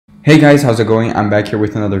Hey guys, how's it going? I'm back here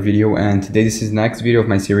with another video, and today this is the next video of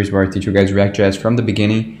my series where I teach you guys ReactJS from the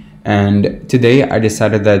beginning. And today I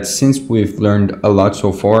decided that since we've learned a lot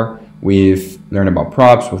so far, we've learned about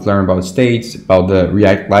props, we've learned about states, about the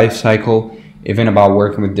React lifecycle, even about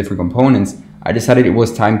working with different components, I decided it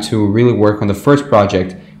was time to really work on the first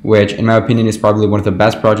project, which in my opinion is probably one of the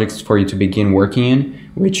best projects for you to begin working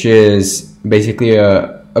in, which is basically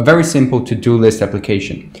a very simple to-do list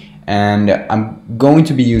application. And I'm going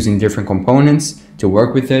to be using different components to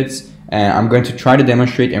work with it, and I'm going to try to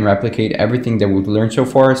demonstrate and replicate everything that we've learned so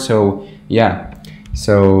far. So yeah,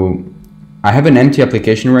 so I have an empty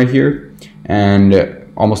application right here, and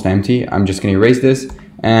almost empty. I'm just going to erase this,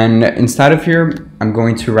 and inside of here I'm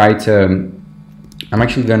going to write I'm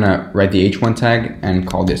actually gonna write the h1 tag and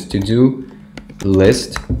call this to-do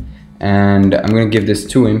list, and I'm going to give this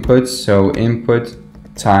two inputs. So input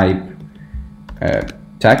type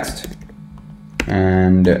text,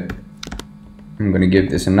 and I'm going to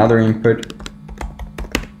give this another input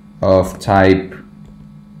of type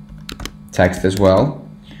text as well.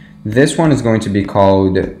 This one is going to be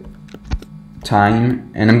called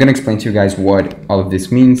time, and I'm going to explain to you guys what all of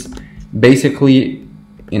this means. Basically,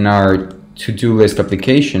 in our to-do list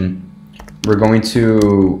application, we're going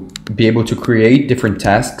to be able to create different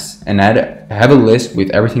tasks and have a list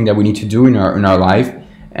with everything that we need to do in our life.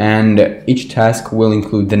 And each task will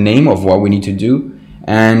include the name of what we need to do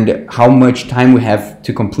and how much time we have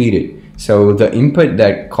to complete it. So the input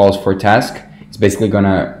that calls for task is basically going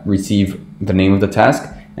to receive the name of the task,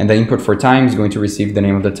 and the input for time is going to receive the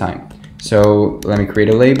name of the time. So let me create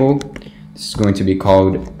a label. This is going to be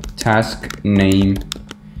called task name,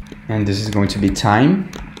 and this is going to be time.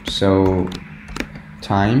 So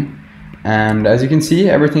time, and as you can see,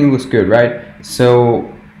 everything looks good, right? So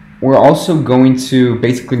we're also going to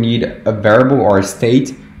basically need a variable or a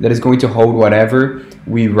state that is going to hold whatever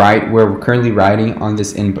we're currently writing on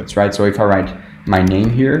this inputs, right? So if I write my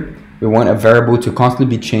name here, we want a variable to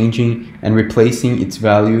constantly be changing and replacing its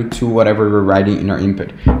value to whatever we're writing in our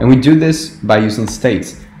input. And we do this by using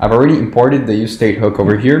states. I've already imported the useState hook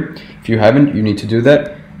over here. If you haven't, you need to do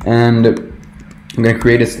that. And I'm going to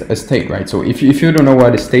create a state, right? So if you don't know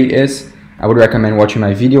what a state is, I would recommend watching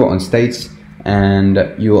my video on states, and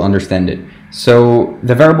you will understand it. So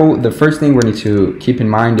the variable, the first thing we need to keep in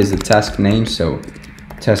mind is the task name. So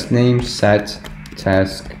task name set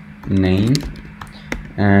task name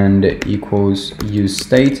and equals use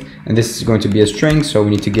state, and this is going to be a string, so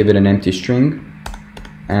we need to give it an empty string.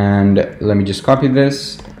 And let me just copy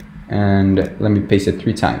this and let me paste it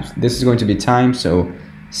 3 times. This is going to be time, so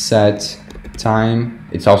set time,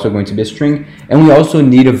 it's also going to be a string. And we also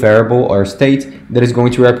need a variable or a state that is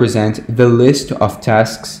going to represent the list of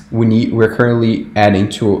tasks we're currently adding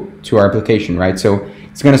to our application, right? So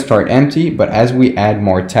it's going to start empty, but as we add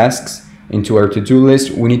more tasks into our to-do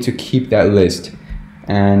list, we need to keep that list.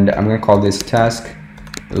 And I'm going to call this task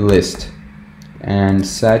list and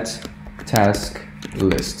set task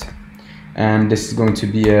list. And this is going to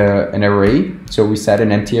be an array, so we set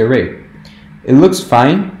an empty array. It looks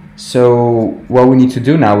fine. So what we need to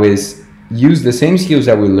do now is use the same skills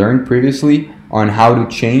that we learned previously on how to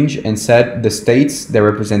change and set the states that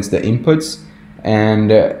represents the inputs. And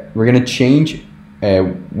we're going to change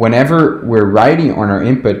whenever we're writing on our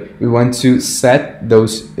input, we want to set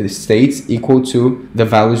those states equal to the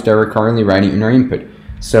values that we're currently writing in our input.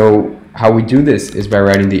 So how we do this is by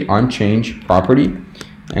writing the onChange property,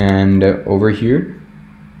 and over here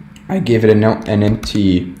I give it an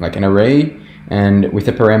empty, like an array, and with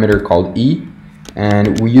a parameter called e,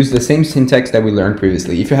 and we use the same syntax that we learned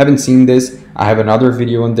previously. If you haven't seen this, I have another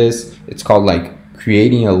video on this. It's called like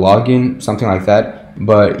creating a login, something like that.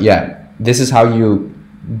 But yeah, this is how you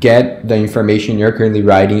get the information you're currently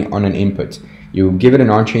writing on an input. You give it an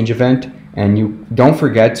onChange event, and you don't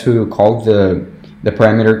forget to call the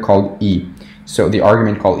parameter called e, so the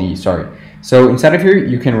argument called e, sorry. So inside of here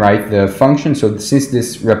you can write the function. So since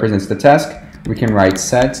this represents the task, we can write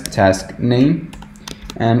set task name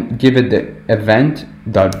and give it the event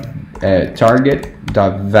dot target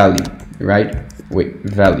dot value, right? Wait,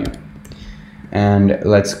 value. And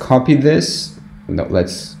let's copy this. No,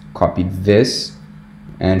 let's copy this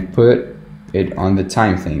and put it on the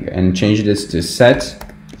time thing and change this to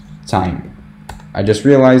set time. I just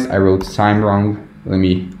realized I wrote time wrong. Let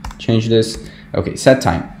me change this. Okay, set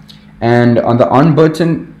time. And on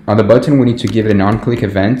the button we need to give it an onClick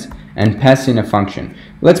event and pass in a function.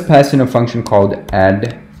 Let's pass in a function called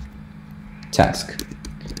add task.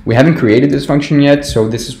 We haven't created this function yet, so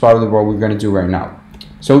this is probably what we're going to do right now.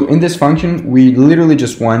 So in this function, we literally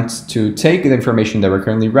just want to take the information that we're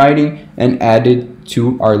currently writing and add it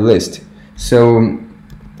to our list. So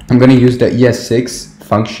I'm going to use the ES6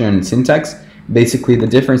 function syntax. Basically, the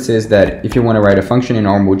difference is that if you want to write a function in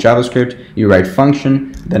normal JavaScript, you write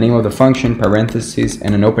function, the name of the function, parentheses,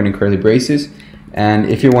 and an opening curly braces. And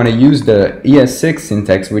if you want to use the ES6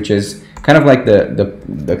 syntax, which is kind of like the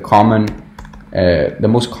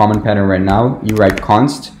most common pattern right now, you write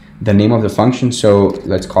const, the name of the function. So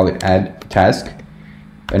let's call it add task,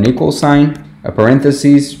 an equal sign, a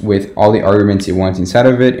parentheses with all the arguments you want inside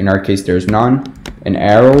of it. In our case, there's none, an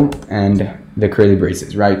arrow, and the curly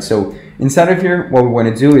braces, right? So inside of here, what we want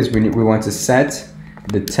to do is we want to set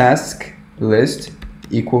the task list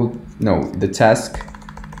equal to we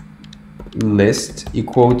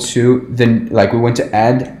want to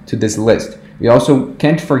add to this list. We also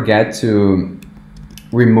can't forget to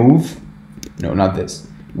remove,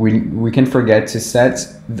 we can forget to set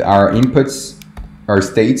our inputs, our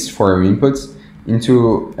states for our inputs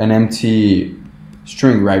into an empty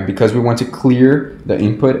string, right? Because we want to clear the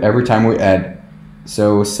input every time we add.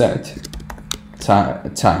 So set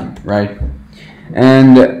time, right?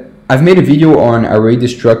 And I've made a video on array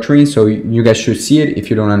destructuring, so you guys should see it if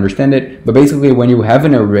you don't understand it. But basically, when you have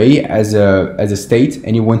an array as a state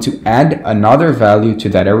and you want to add another value to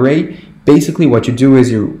that array, basically what you do is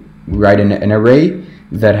you write an array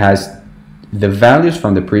that has the values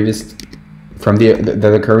from the previous, from the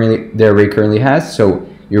array currently has. So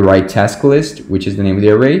you write task list, which is the name of the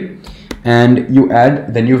array, and you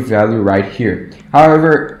add the new value right here.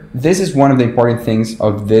 However, this is one of the important things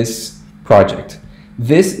of this project.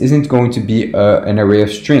 This isn't going to be an array of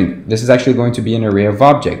string. This is actually going to be an array of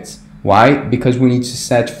objects. Why? Because we need to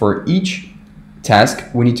set for each task,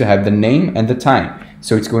 we need to have the name and the time.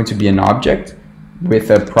 So it's going to be an object with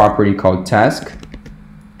a property called task,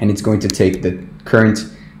 and it's going to take the current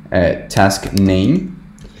task name,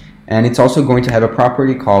 and it's also going to have a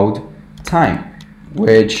property called time,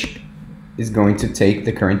 which is going to take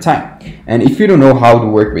the current time. And if you don't know how to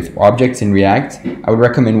work with objects in React, I would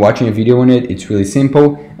recommend watching a video on it. It's really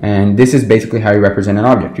simple, and this is basically how you represent an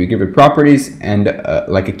object. You give it properties and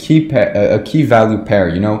like a key value pair.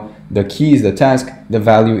 You know, the key is the task, the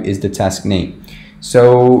value is the task name.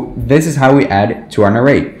 So this is how we add to an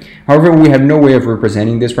array. However, we have no way of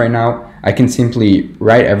representing this right now. I can simply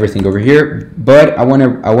write everything over here, but I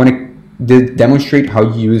want to demonstrate how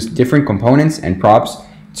you use different components and props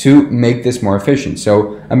to make this more efficient.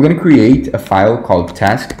 So I'm going to create a file called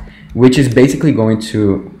task, which is basically going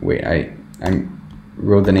to, wait, I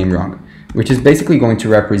wrote the name wrong, which is basically going to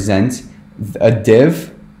represent a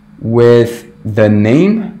div with the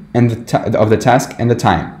name and of the task and the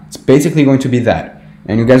time. It's basically going to be that.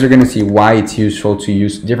 And you guys are going to see why it's useful to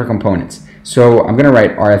use different components. So I'm going to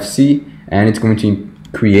write RFC, and it's going to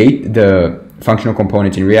create the functional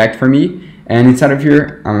component in React for me. And inside of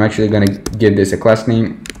here, I'm actually going to give this a class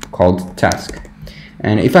name called task.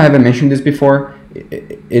 And if I haven't mentioned this before,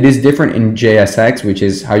 it is different in JSX, which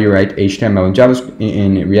is how you write HTML in JavaScript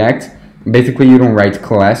in React. Basically, you don't write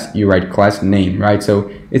class, you write class name, right?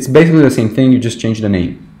 So it's basically the same thing, you just change the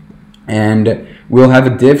name. And we'll have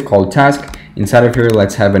a div called task. Inside of here,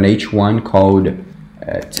 let's have an h1 called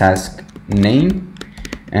task name.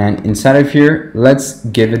 And inside of here, let's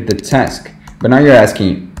give it the task. But now you're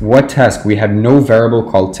asking, what task? We have no variable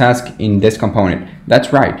called task in this component.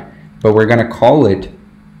 That's right, but we're gonna call it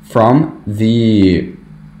from the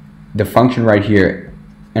function right here.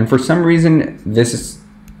 And for some reason, this is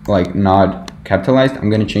like not capitalized. I'm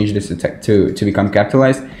gonna change this to become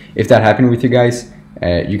capitalized. If that happened with you guys,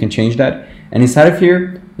 you can change that. And inside of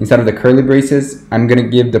here, inside of the curly braces, I'm gonna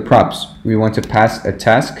give the props. We want to pass a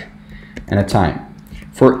task and a time.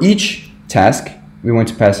 For each task, we want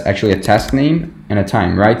to pass actually a task name and a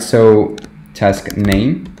time, right? So task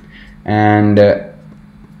name, and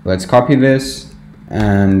let's copy this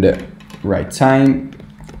and write time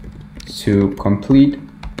to complete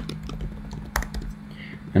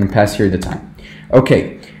and pass here the time.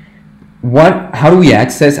 Okay, how do we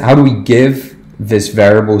access, how do we give this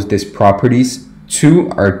variables, these properties to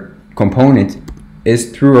our component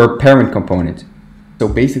is through our parent component. So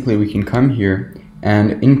basically we can come here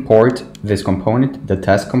and import this component, the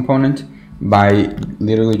task component, by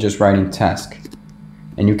literally just writing task.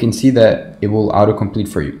 And you can see that it will autocomplete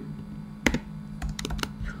for you.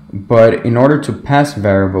 But in order to pass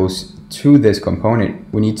variables to this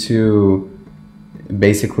component, we need to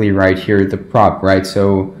basically write here the prop, right?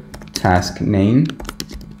 So task name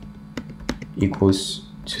equals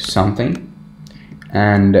to something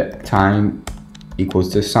and time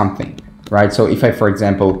equals to something, right? So if I, for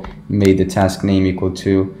example, made the task name equal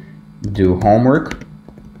to do homework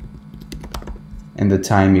and the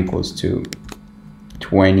time equals to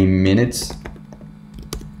 20 minutes,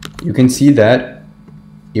 you can see that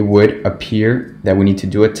it would appear that we need to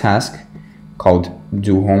do a task called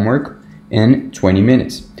do homework in 20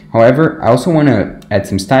 minutes. However, I also want to add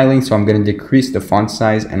some styling, so I'm going to decrease the font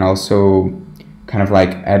size and also kind of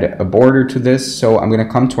like add a border to this. So I'm going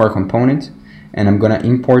to come to our component and I'm going to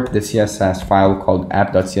import the CSS file called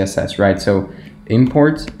app.css, right? So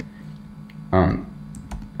import, I'm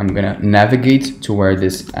going to navigate to where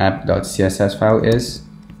this app.css file is,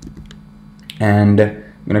 and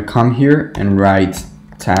I'm going to come here and write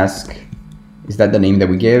task. Is that the name that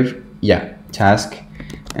we gave? Yeah, task.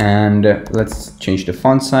 And let's change the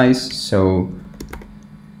font size. So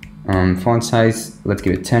font size, let's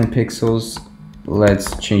give it 10 pixels.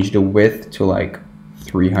 Let's change the width to like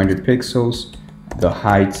 300 pixels, the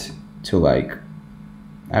height to like,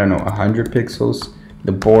 I don't know, 100 pixels,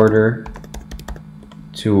 the border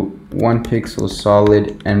to 1 pixel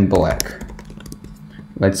solid and black.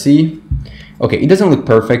 Let's see. Okay, it doesn't look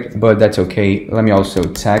perfect, but that's okay. Let me also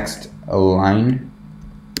text align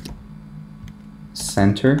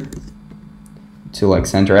center to like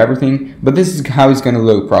center everything, but this is how it's going to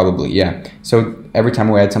look probably. Yeah, so every time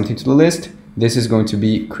we add something to the list, this is going to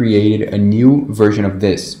be created a new version of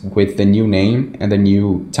this with the new name and the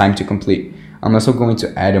new time to complete. I'm also going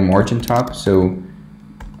to add a margin top, so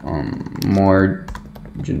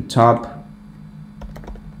margin top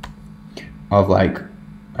of like,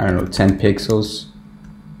 I don't know, 10 pixels.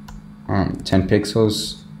 10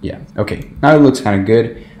 pixels. Yeah, okay, now it looks kind of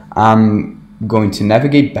good. I'm going to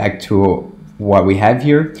navigate back to what we have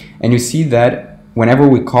here, and you see that whenever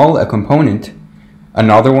we call a component,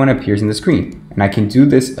 another one appears in the screen, and I can do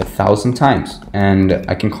this 1,000 times, and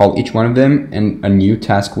I can call each one of them and a new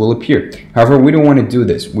task will appear. However, we don't want to do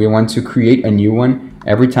this. We want to create a new one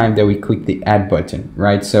every time that we click the add button,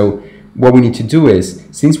 right? So what we need to do is,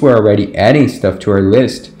 since we're already adding stuff to our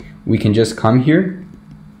list, we can just come here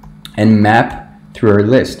and map through our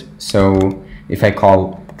list. So if I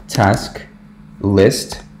call task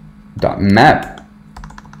list.map,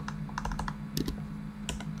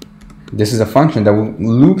 this is a function that will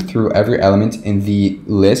loop through every element in the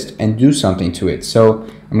list and do something to it. So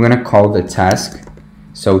I'm going to call the task.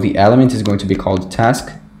 So the element is going to be called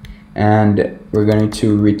task, and we're going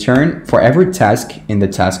to return for every task in the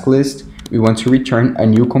task list. We want to return a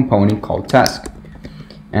new component called task,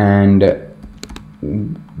 and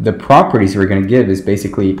the properties we're going to give is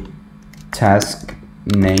basically task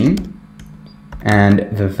name, and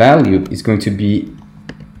the value is going to be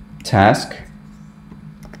task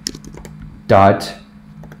dot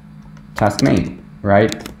task name,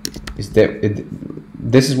 right?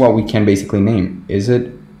 This is what we can basically name. Is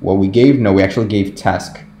it what we gave? No, we actually gave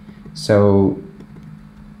task. So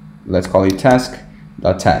let's call it task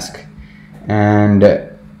dot task, and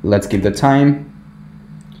let's give the time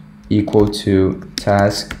equal to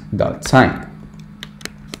task dot time.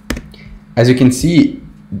 As you can see,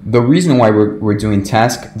 the reason why we're doing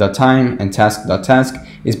task.time and task.task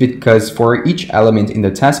is because for each element in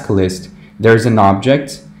the task list, there's an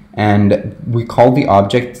object, and we call the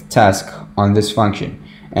object task on this function.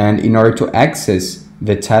 And in order to access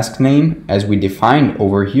the task name as we defined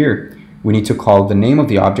over here, we need to call the name of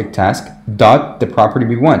the object task dot the property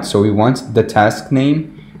we want. So we want the task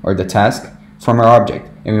name or the task from our object,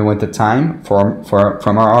 and we want the time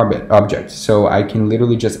from our object. So I can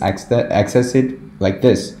literally just access it like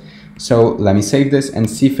this. So let me save this and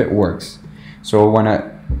see if it works. So I want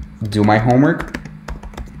to do my homework,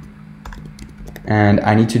 and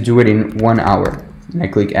I need to do it in 1 hour. And I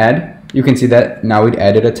click add. You can see that now it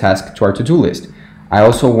added a task to our to-do list. I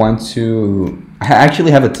also want to, I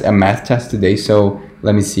actually have a math test today, so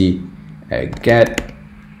let me see. Get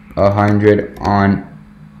 100 on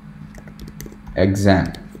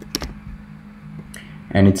exam,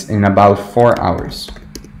 and it's in about 4 hours.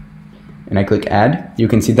 And I click add. You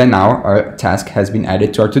can see that now our task has been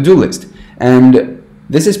added to our to-do list, and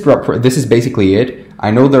this is basically it. I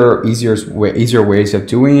know there are easier ways of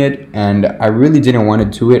doing it, and I really didn't want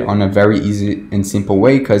to do it on a very easy and simple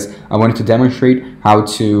way because I wanted to demonstrate how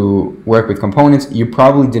to work with components. You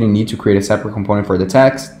probably didn't need to create a separate component for the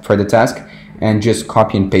task and just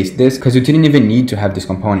copy and paste this, because you didn't even need to have this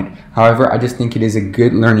component. However, I just think it is a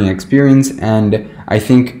good learning experience, and I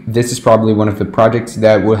think this is probably one of the projects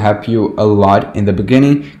that will help you a lot in the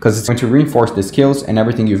beginning, because it's going to reinforce the skills and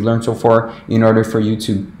everything you've learned so far in order for you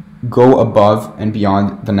to go above and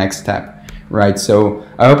beyond the next step, right? So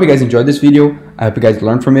I hope you guys enjoyed this video. I hope you guys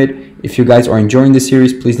learned from it. If you guys are enjoying this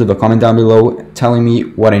series, please leave a comment down below telling me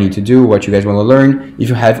what I need to do, what you guys want to learn. If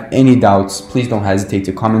you have any doubts, please don't hesitate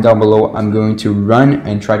to comment down below. I'm going to run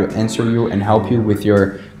and try to answer you and help you with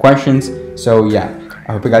your questions. So yeah,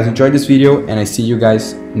 I hope you guys enjoyed this video, and I see you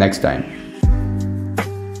guys next time.